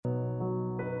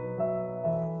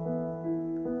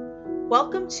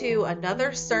Welcome to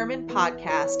another sermon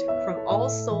podcast from All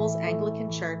Souls Anglican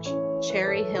Church,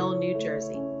 Cherry Hill, New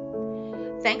Jersey.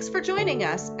 Thanks for joining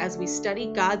us as we study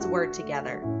God's Word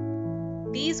together.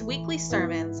 These weekly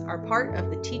sermons are part of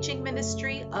the teaching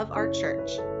ministry of our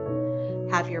church.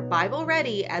 Have your Bible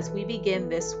ready as we begin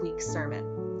this week's sermon.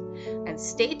 And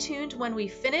stay tuned when we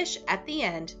finish at the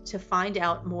end to find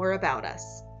out more about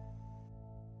us.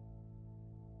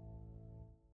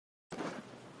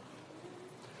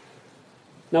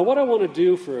 Now, what I want to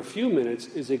do for a few minutes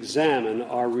is examine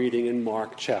our reading in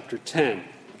Mark chapter 10.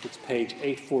 It's page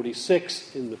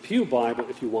 846 in the Pew Bible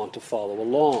if you want to follow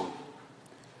along.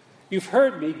 You've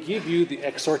heard me give you the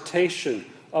exhortation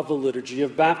of the liturgy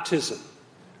of baptism.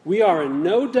 We are in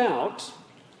no doubt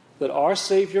that our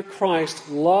Savior Christ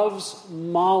loves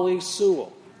Molly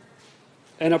Sewell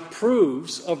and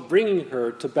approves of bringing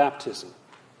her to baptism.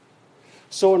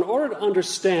 So in order to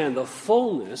understand the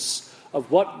fullness of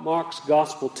what Mark's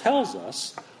gospel tells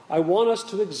us, I want us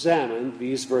to examine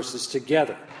these verses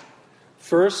together.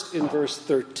 First, in verse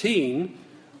 13,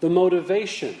 the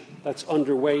motivation that's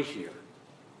underway here.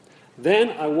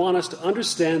 Then I want us to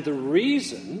understand the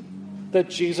reason that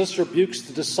Jesus rebukes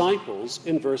the disciples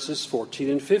in verses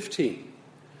 14 and 15.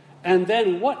 And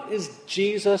then what is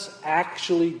Jesus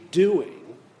actually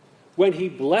doing when he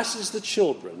blesses the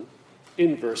children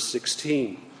in verse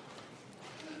 16?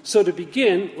 So to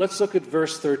begin, let's look at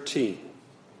verse 13.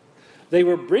 They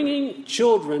were bringing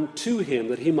children to him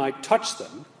that he might touch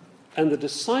them, and the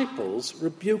disciples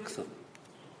rebuked them.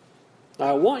 Now,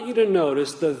 I want you to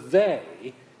notice the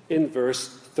they in verse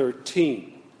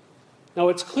 13. Now,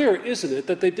 it's clear, isn't it,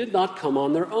 that they did not come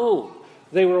on their own.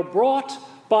 They were brought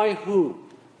by whom?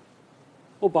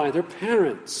 Well, by their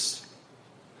parents.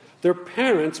 Their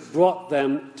parents brought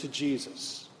them to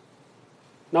Jesus.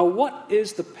 Now, what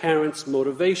is the parents'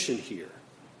 motivation here?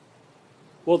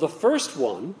 Well, the first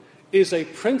one is a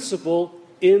principle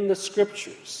in the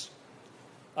Scriptures,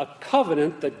 a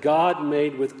covenant that God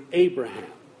made with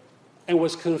Abraham and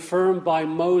was confirmed by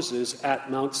Moses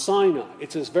at Mount Sinai.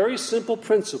 It's a very simple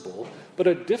principle, but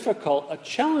a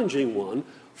challenging one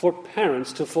for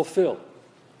parents to fulfill.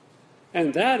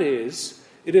 And that is,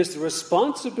 it is the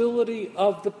responsibility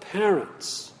of the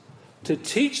parents to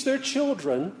teach their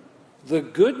children the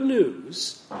good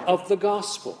news of the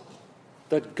gospel,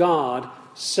 that God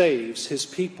saves his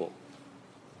people.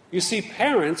 You see,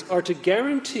 parents are to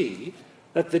guarantee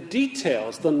that the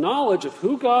details, the knowledge of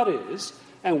who God is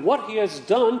and what he has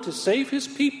done to save his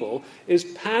people is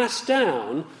passed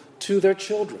down to their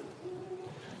children.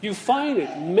 You find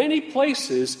it many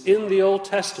places in the Old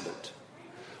Testament.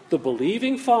 The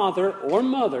believing father or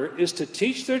mother is to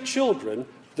teach their children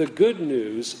the good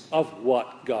news of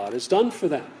what God has done for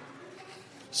them.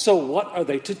 So what are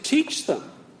they to teach them?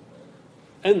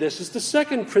 And this is the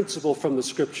second principle from the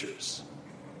Scriptures,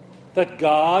 that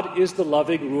God is the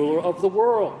loving ruler of the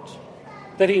world,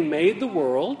 that he made the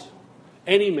world,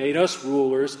 and he made us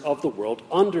rulers of the world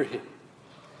under him.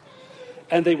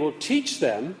 And they will teach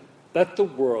them that the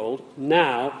world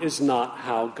now is not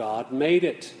how God made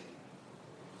it,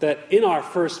 that in our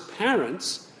first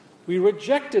parents, we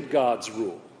rejected God's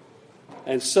rule.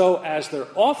 And so, as their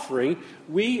offering,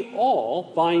 we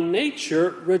all, by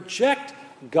nature, reject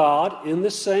God in the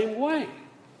same way,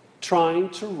 trying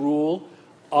to rule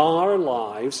our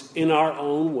lives in our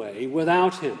own way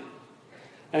without him.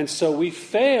 And so we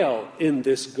fail in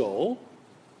this goal,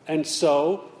 and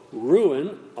so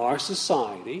ruin our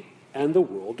society and the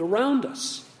world around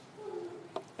us.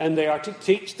 And they are to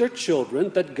teach their children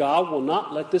that God will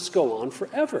not let this go on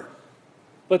forever,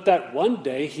 but that one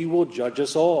day he will judge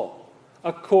us all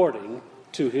according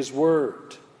to his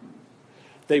word.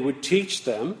 They would teach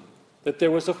them that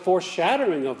there was a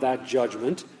foreshadowing of that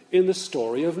judgment in the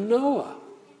story of Noah.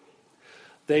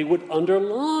 They would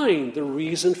underline the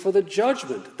reason for the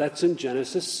judgment that's in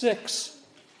Genesis 6,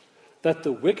 that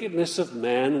the wickedness of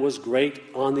man was great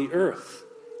on the earth,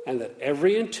 and that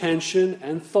every intention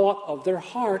and thought of their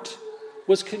heart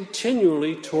was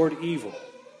continually toward evil.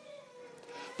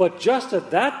 But just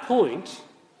at that point,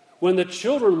 when the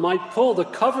children might pull the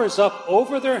covers up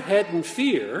over their head in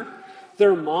fear,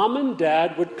 their mom and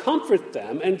dad would comfort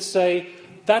them and say,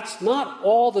 that's not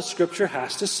all the Scripture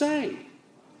has to say.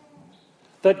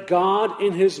 That God,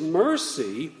 in his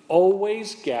mercy,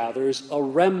 always gathers a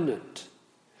remnant.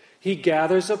 He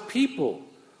gathers a people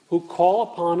who call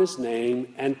upon his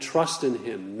name and trust in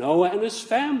him. Noah and his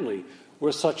family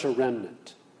were such a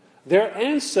remnant. Their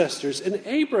ancestors in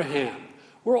Abraham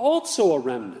were also a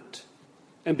remnant.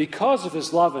 And because of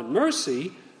his love and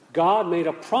mercy, God made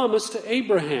a promise to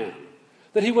Abraham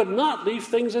that he would not leave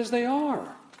things as they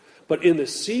are. But in the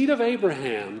seed of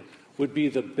Abraham would be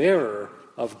the bearer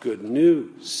of good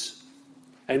news.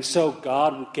 And so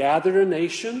God gathered a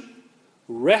nation,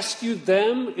 rescued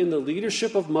them in the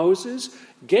leadership of Moses,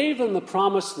 gave them the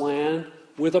promised land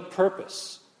with a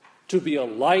purpose, to be a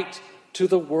light to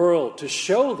the world, to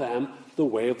show them the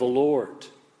way of the Lord.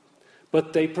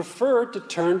 But they preferred to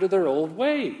turn to their old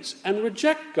ways and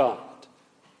reject God.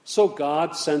 So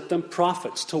God sent them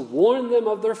prophets to warn them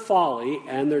of their folly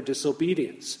and their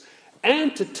disobedience,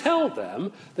 and to tell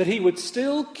them that he would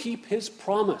still keep his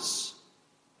promise.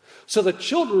 So the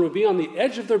children would be on the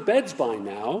edge of their beds by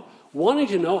now, wanting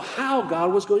to know how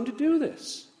God was going to do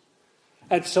this.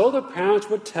 And so the parents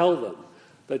would tell them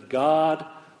that God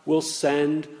will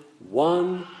send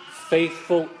one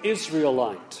faithful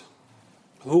Israelite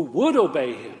who would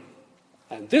obey him.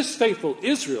 And this faithful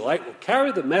Israelite will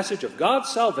carry the message of God's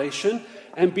salvation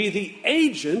and be the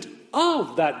agent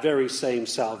of that very same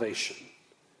salvation.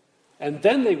 And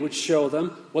then they would show them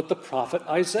what the prophet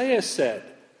Isaiah said.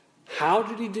 How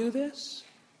did he do this?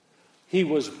 He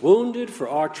was wounded for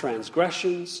our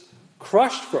transgressions,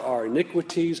 crushed for our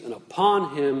iniquities, and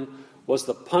upon him was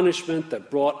the punishment that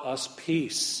brought us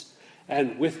peace.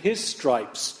 And with his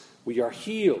stripes we are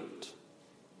healed.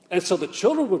 And so the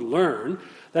children would learn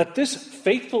that this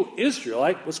faithful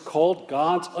Israelite was called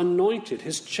God's anointed,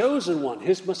 his chosen one,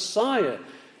 his Messiah,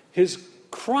 his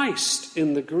Christ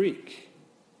in the Greek.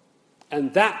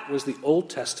 And that was the Old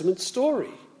Testament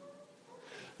story.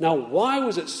 Now, why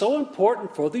was it so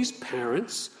important for these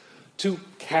parents to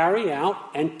carry out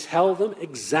and tell them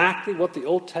exactly what the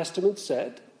Old Testament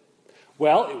said?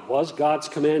 Well, it was God's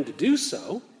command to do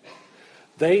so.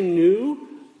 They knew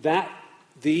that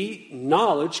the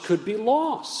knowledge could be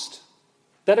lost,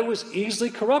 that it was easily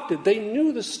corrupted. They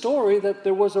knew the story that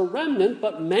there was a remnant,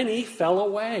 but many fell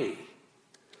away.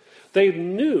 They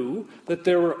knew that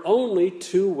there were only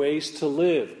two ways to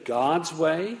live, God's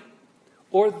way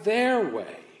or their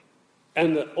way.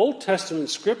 And the Old Testament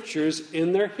scriptures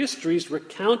in their histories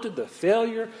recounted the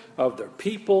failure of their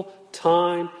people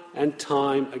time and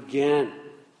time again.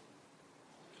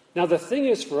 Now the thing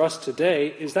is for us today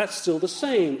is that's still the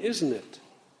same, isn't it?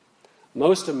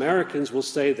 Most Americans will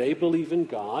say they believe in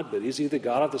God, but is he the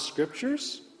God of the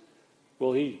scriptures?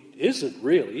 Well, he isn't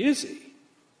really, is he?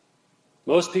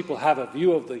 Most people have a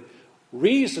view of the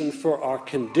reason for our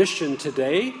condition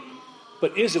today,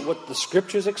 but is it what the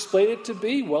scriptures explain it to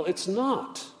be? Well, it's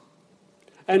not.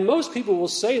 And most people will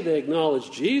say they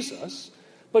acknowledge Jesus,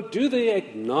 but do they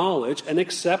acknowledge and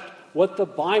accept what the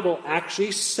Bible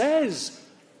actually says,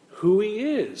 who he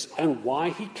is and why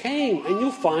he came? And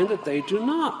you'll find that they do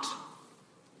not.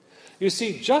 You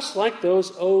see, just like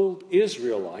those old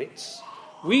Israelites,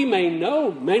 we may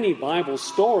know many Bible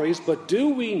stories, but do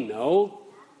we know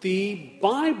the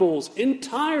Bible's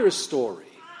entire story?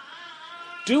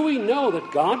 Do we know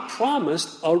that God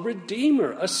promised a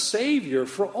Redeemer, a Savior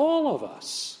for all of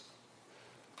us?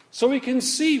 So we can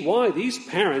see why these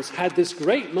parents had this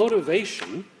great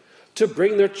motivation to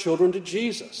bring their children to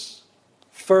Jesus.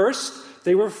 First,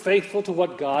 they were faithful to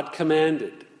what God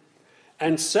commanded.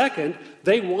 And second,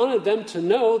 they wanted them to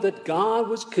know that God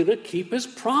was going to keep his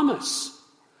promise.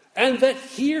 And that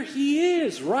here he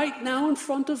is, right now in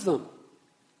front of them.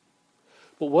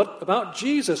 But what about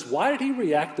Jesus? Why did he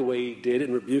react the way he did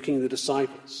in rebuking the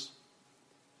disciples?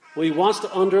 Well, he wants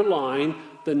to underline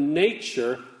the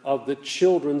nature of the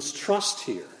children's trust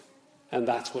here. And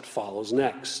that's what follows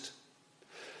next.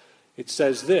 It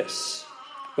says this,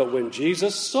 "But when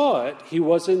Jesus saw it, he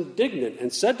was indignant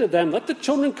and said to them, 'Let the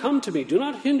children come to me, do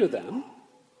not hinder them,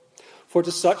 for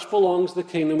to such belongs the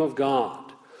kingdom of God.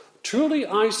 Truly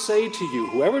I say to you,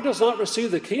 whoever does not receive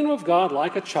the kingdom of God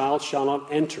like a child shall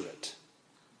not enter it.'"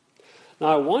 Now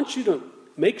I want you to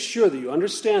make sure that you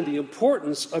understand the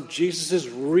importance of Jesus'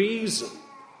 reason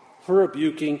for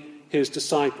rebuking his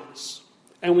disciples.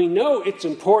 And we know it's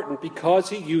important because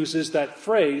he uses that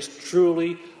phrase,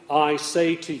 "Truly I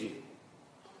say to you."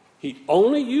 He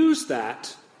only used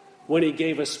that when he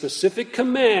gave a specific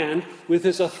command with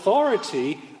his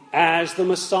authority as the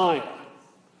Messiah.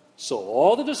 So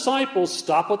all the disciples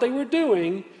stopped what they were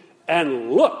doing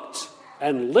and looked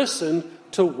and listened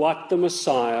to what the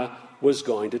Messiah was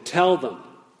going to tell them.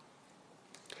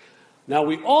 Now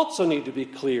we also need to be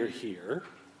clear here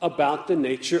about the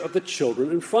nature of the children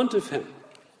in front of him,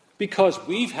 because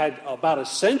we've had about a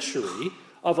century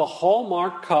of a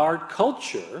Hallmark card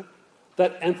culture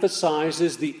that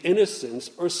emphasizes the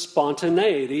innocence or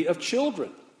spontaneity of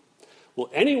children. Well,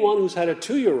 anyone who's had a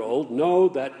 2-year-old know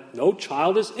that no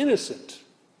child is innocent,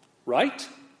 right?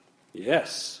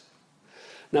 Yes.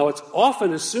 Now, it's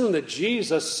often assumed that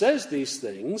Jesus says these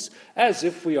things as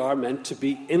if we are meant to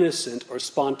be innocent or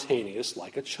spontaneous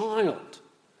like a child.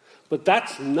 But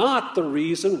that's not the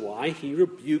reason why he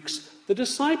rebukes the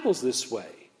disciples this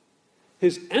way.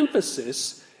 His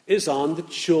emphasis is on the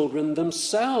children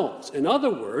themselves. In other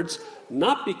words,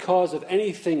 not because of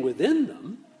anything within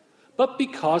them, but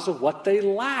because of what they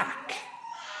lack.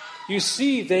 You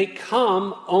see, they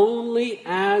come only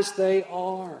as they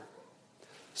are.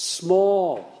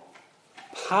 Small,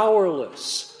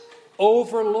 powerless,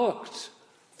 overlooked,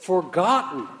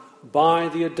 forgotten by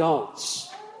the adults.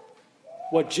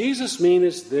 What Jesus means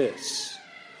is this: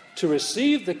 to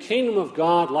receive the kingdom of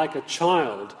God like a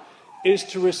child is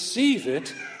to receive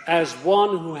it as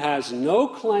one who has no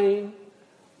claim,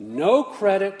 no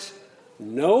credit,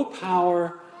 no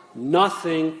power,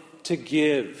 nothing to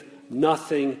give,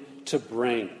 nothing to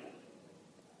bring.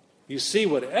 You see,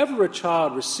 whatever a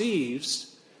child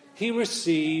receives, he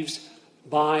receives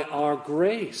by our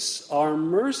grace, our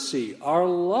mercy, our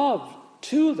love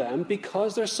to them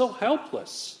because they're so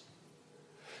helpless.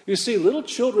 You see, little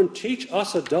children teach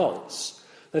us adults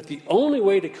that the only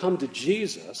way to come to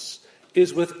Jesus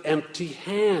is with empty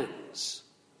hands.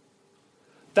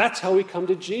 That's how we come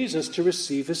to Jesus to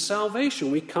receive his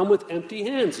salvation. We come with empty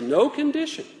hands, no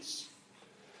conditions.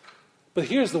 But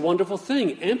here's the wonderful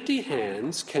thing: empty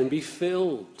hands can be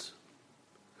filled.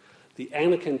 The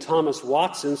Anglican Thomas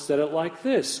Watson said it like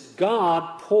this: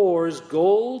 God pours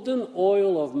golden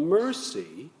oil of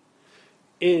mercy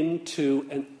into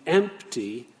an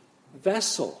empty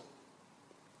vessel.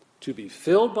 To be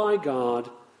filled by God,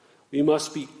 we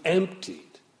must be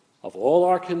emptied of all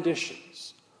our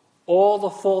conditions, all the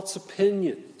false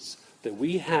opinions that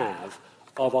we have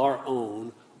of our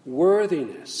own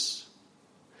worthiness.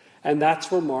 And that's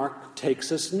where Mark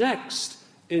takes us next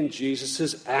in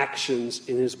Jesus' actions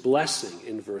in his blessing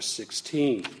in verse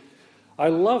 16. I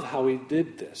love how he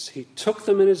did this. He took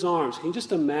them in his arms. Can you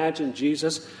just imagine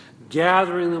Jesus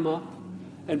gathering them up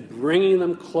and bringing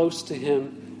them close to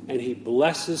him, and he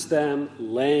blesses them,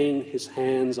 laying his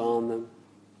hands on them.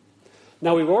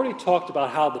 Now, we've already talked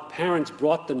about how the parents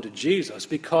brought them to Jesus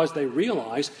because they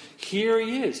realized, here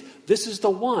he is. This is the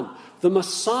one, the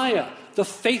Messiah, the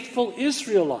faithful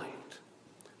Israelite.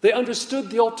 They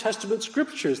understood the Old Testament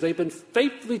scriptures. They've been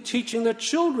faithfully teaching their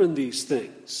children these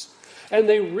things. And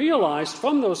they realized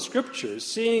from those scriptures,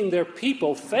 seeing their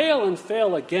people fail and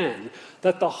fail again,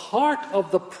 that the heart of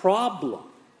the problem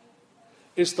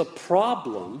is the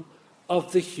problem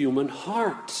of the human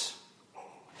heart.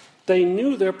 They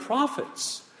knew their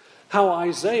prophets. How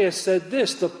Isaiah said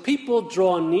this: the people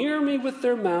draw near me with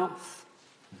their mouth,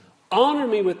 honor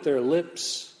me with their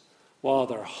lips, while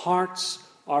their hearts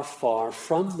are far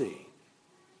from me.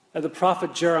 And the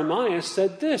prophet Jeremiah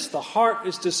said this: the heart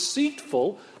is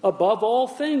deceitful above all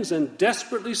things and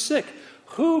desperately sick.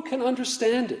 Who can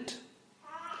understand it?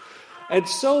 And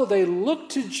so they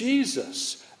looked to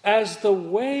Jesus as the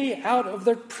way out of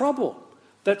their trouble,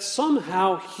 that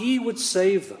somehow he would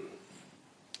save them.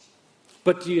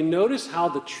 But do you notice how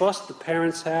the trust the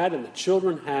parents had and the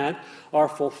children had are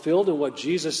fulfilled in what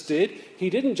Jesus did?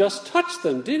 He didn't just touch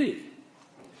them, did he?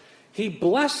 He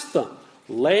blessed them,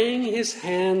 laying his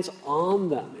hands on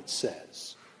them, it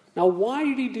says. Now, why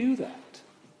did he do that?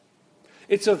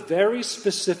 It's a very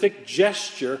specific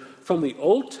gesture from the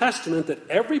Old Testament that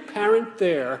every parent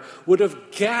there would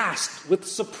have gasped with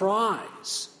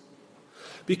surprise.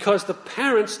 Because the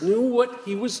parents knew what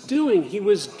he was doing. He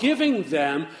was giving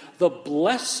them the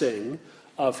blessing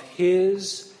of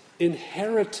his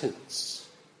inheritance.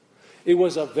 It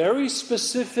was a very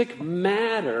specific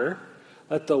matter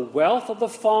that the wealth of the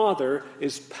father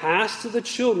is passed to the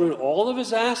children, all of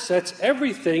his assets,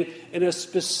 everything, in a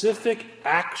specific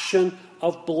action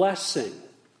of blessing.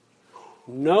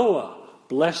 Noah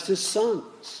blessed his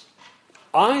sons.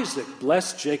 Isaac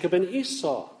blessed Jacob and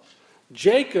Esau.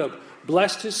 Jacob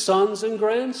blessed his sons and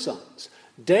grandsons.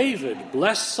 David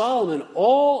blessed Solomon,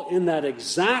 all in that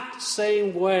exact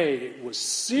same way. It was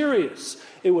serious.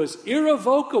 It was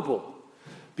irrevocable,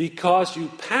 because you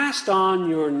passed on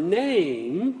your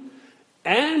name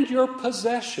and your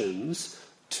possessions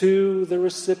to the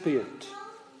recipient.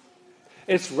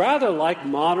 It's rather like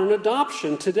modern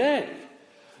adoption today.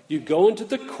 You go into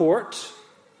the court,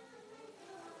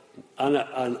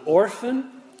 an orphan,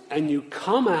 and you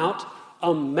come out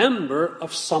a member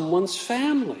of someone's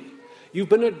family. You've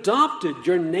been adopted.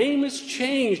 Your name is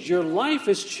changed. Your life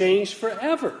is changed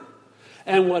forever.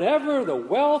 And whatever the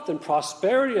wealth and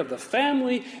prosperity of the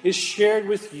family is shared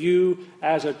with you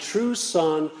as a true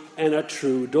son and a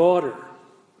true daughter.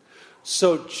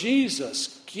 So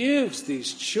Jesus gives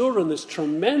these children this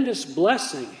tremendous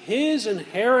blessing. His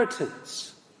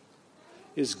inheritance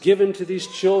is given to these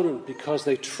children because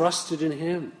they trusted in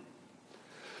him.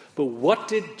 But what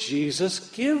did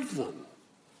Jesus give them?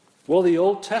 Well, the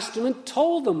Old Testament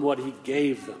told them what he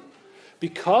gave them.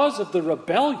 Because of the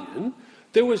rebellion,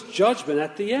 there was judgment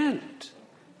at the end.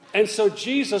 And so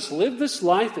Jesus lived this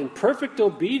life in perfect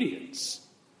obedience,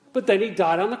 but then he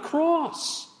died on the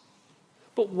cross.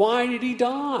 But why did he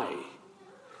die?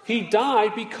 He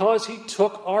died because he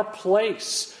took our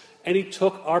place and he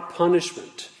took our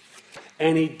punishment.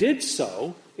 And he did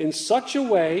so in such a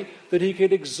way that he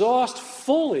could exhaust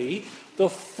fully the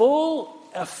full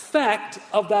effect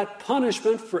of that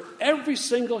punishment for every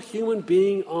single human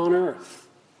being on earth.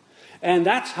 And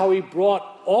that's how he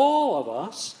brought all of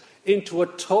us into a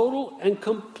total and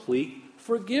complete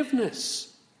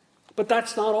forgiveness. But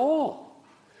that's not all.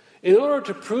 In order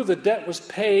to prove the debt was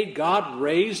paid, God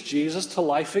raised Jesus to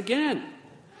life again.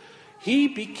 He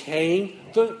became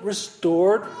the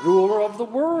restored ruler of the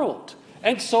world.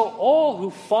 And so all who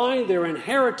find their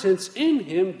inheritance in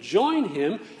him join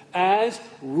him as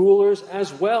rulers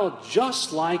as well,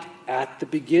 just like at the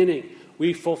beginning.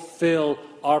 We fulfill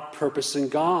our purpose in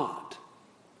God.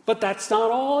 But that's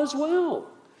not all as well,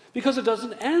 because it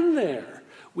doesn't end there.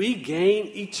 We gain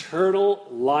eternal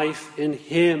life in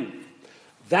him.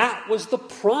 That was the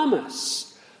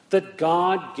promise that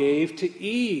God gave to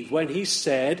Eve when he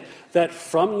said that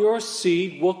from your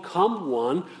seed will come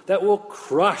one that will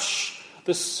crush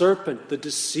the serpent, the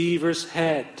deceiver's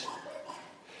head.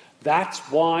 That's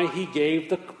why he gave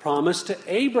the promise to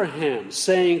Abraham,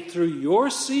 saying, through your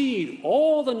seed,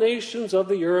 all the nations of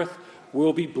the earth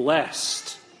will be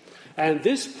blessed. And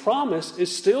this promise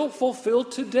is still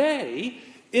fulfilled today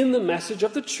in the message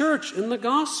of the church, in the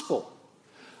gospel.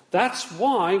 That's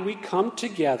why we come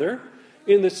together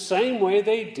in the same way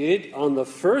they did on the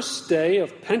first day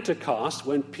of Pentecost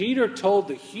when Peter told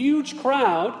the huge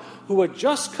crowd who had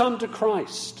just come to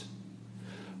Christ,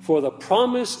 for the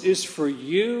promise is for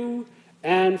you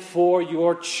and for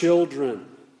your children,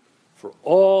 for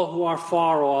all who are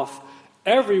far off,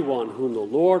 everyone whom the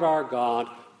Lord our God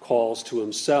calls to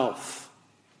himself.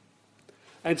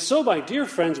 And so, my dear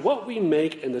friends, what we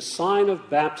make in the sign of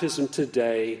baptism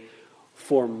today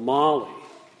for Molly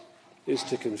is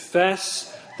to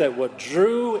confess that what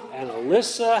Drew and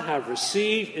Alyssa have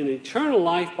received in eternal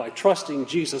life by trusting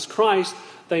Jesus Christ,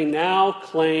 they now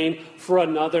claim for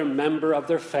another member of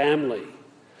their family,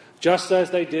 just as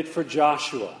they did for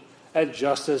Joshua and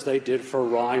just as they did for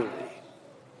Riley.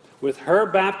 With her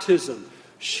baptism,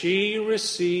 she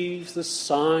receives the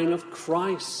sign of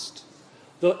Christ,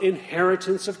 the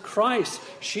inheritance of Christ.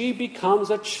 She becomes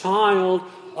a child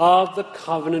of the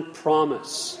covenant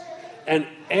promise, an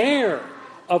heir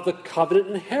of the covenant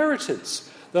inheritance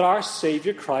that our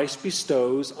Savior Christ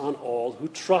bestows on all who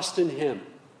trust in him.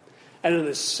 And in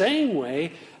the same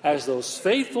way as those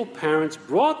faithful parents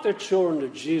brought their children to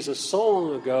Jesus so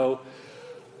long ago,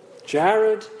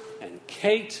 Jared and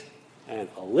Kate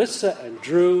and Alyssa and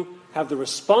Drew have the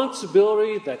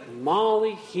responsibility that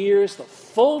Molly hears the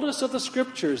fullness of the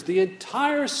Scriptures, the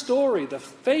entire story, the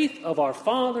faith of our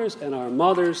fathers and our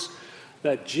mothers,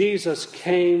 that Jesus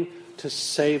came to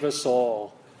save us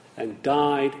all and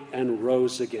died and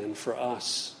rose again for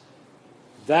us.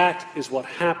 That is what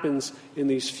happens in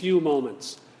these few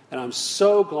moments. And I'm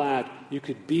so glad you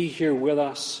could be here with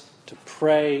us to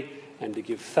pray and to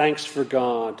give thanks for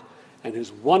God and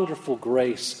his wonderful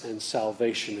grace and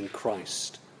salvation in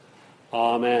Christ.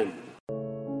 Amen.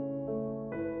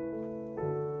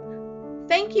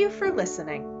 Thank you for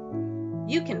listening.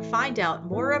 You can find out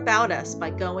more about us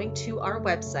by going to our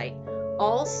website,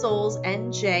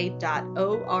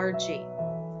 allsoulsnj.org.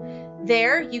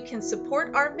 There, you can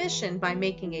support our mission by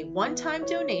making a one-time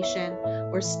donation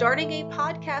or starting a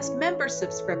podcast member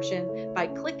subscription by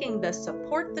clicking the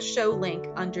Support the Show link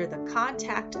under the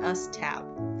Contact Us tab.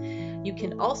 You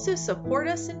can also support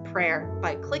us in prayer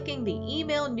by clicking the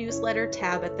Email Newsletter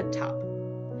tab at the top.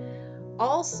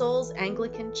 All Souls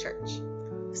Anglican Church.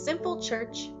 Simple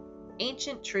church,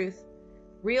 ancient truth,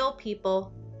 real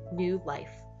people, new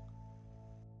life.